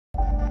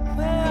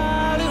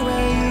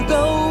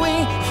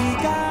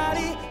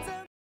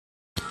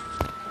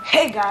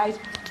Hey guys,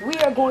 we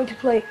are going to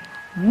play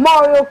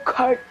Mario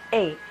Kart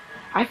 8.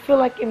 I feel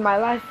like in my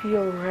life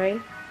here,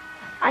 right,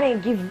 I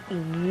didn't give you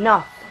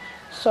enough.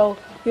 So,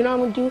 you know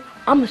what I'm going to do?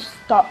 I'm going to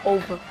start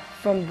over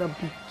from the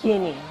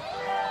beginning.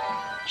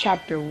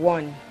 Chapter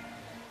 1.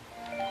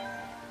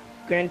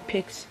 Grand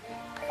Pix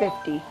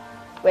 50.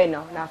 Wait,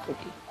 no, not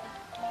 50.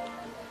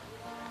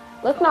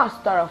 Let's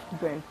not start off with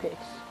Grand Pix.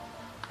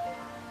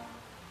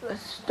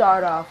 Let's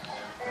start off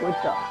with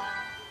the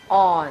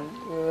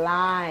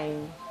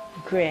online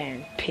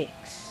Grand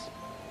Pix,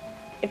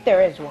 if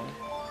there is one.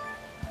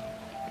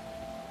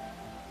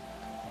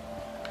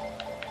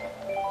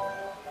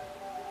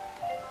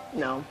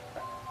 No.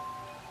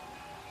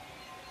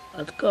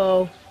 Let's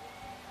go.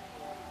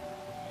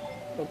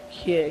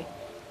 Okay.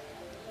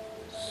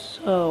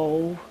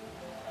 So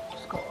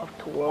let's go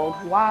up to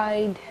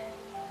worldwide.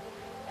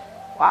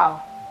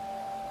 Wow.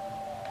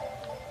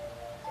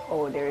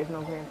 Oh, there is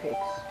no Grand Pix.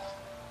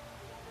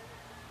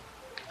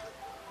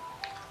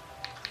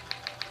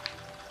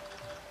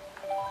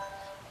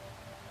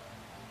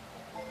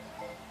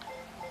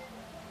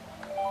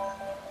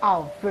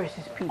 Oh,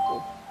 versus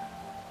people.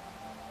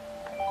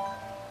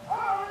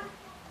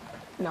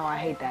 No, I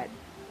hate that.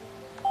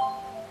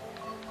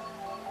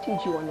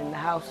 TG1 in the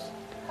house.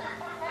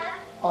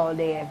 All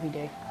day, every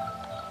day.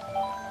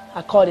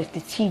 I call this the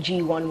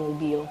TG1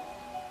 mobile.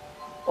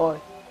 Or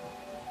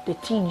the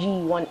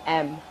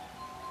TG1M.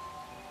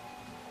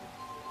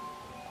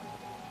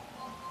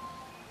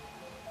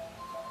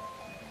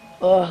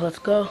 Oh, let's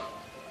go.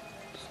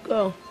 Let's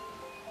go.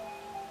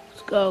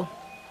 Let's go.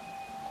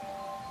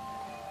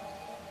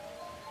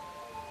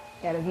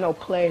 Yeah, there's no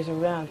players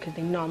around because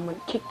they know I'm going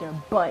to kick their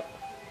butt.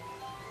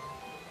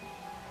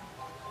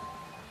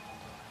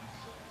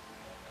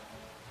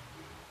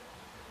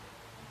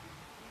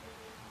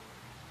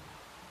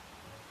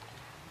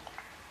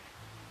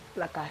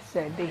 Like I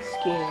said, they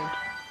scared.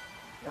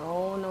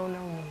 No, no, no,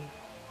 no.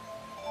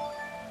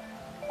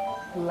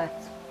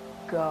 Let's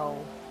go.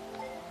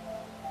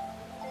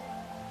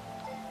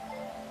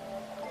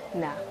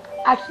 Nah,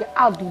 actually,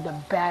 I'll do the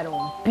battle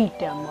and beat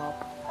them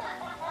up.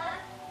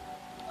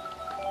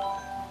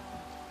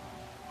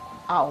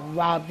 I'll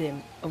rob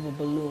them of a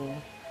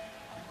balloon.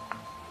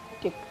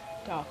 Tick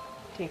tock,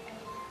 tick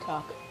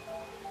tock.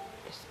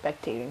 They're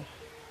spectating.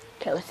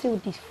 Okay, let's see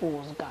what these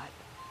fools got.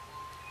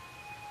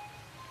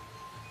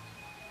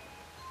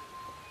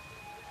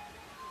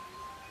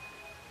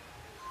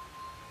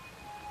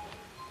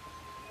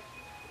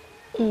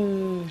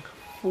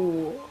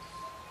 Fools.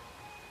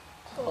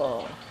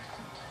 Oh.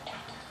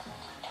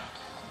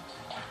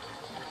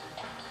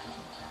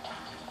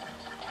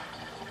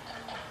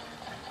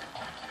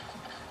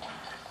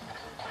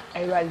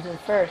 Everybody's in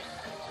first.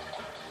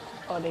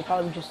 Oh, they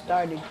probably just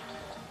started.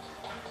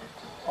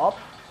 Up.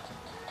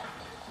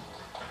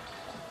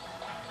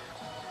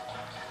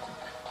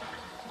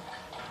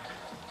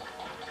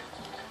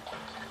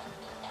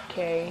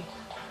 Okay.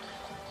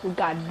 We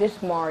got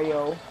this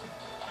Mario.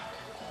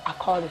 I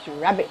call this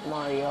Rabbit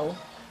Mario.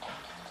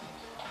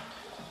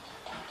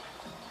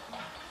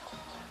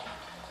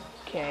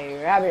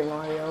 Okay, Rabbit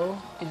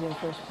Mario is in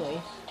first place.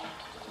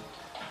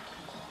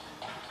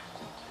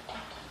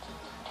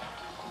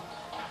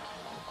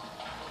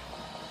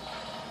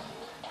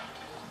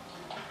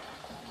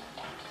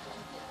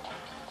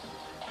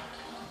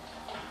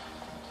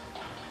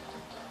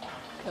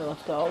 Okay,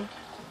 let's go.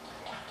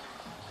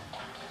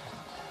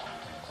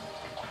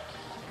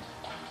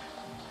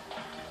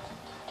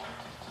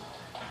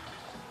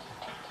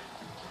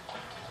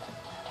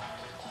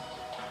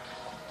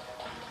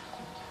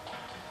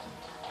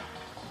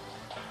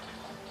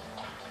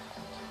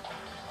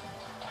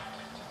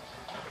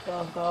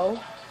 Let's go.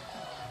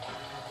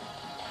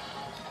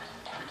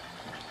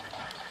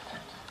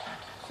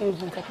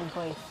 Who's in second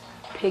place?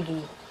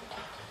 Piggy.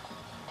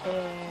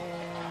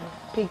 And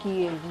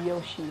Piggy is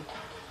Yoshi.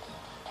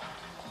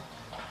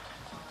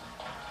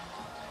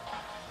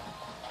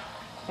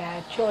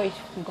 Bad choice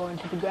from going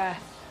to the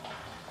grass.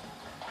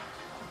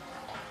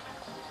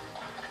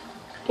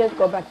 Let's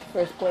go back to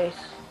first place.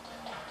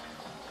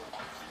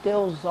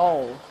 Still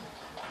Zol.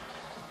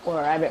 Or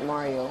Rabbit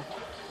Mario.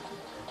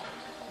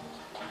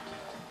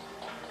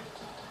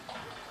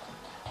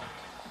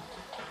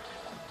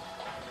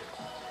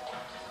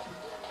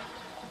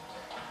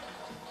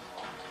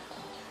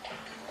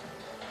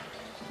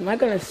 Am I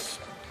gonna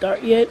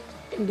start yet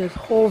in this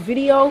whole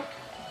video?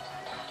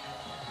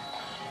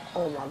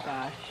 Oh my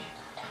gosh.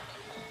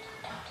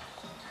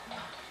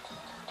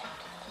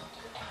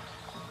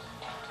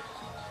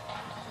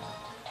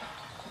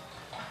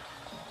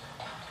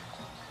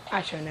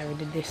 I should have never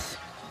did this.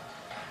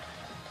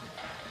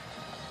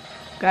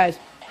 Guys,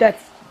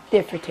 that's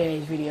it for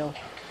today's video.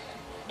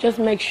 Just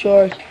make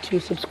sure to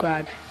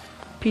subscribe.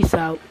 Peace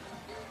out.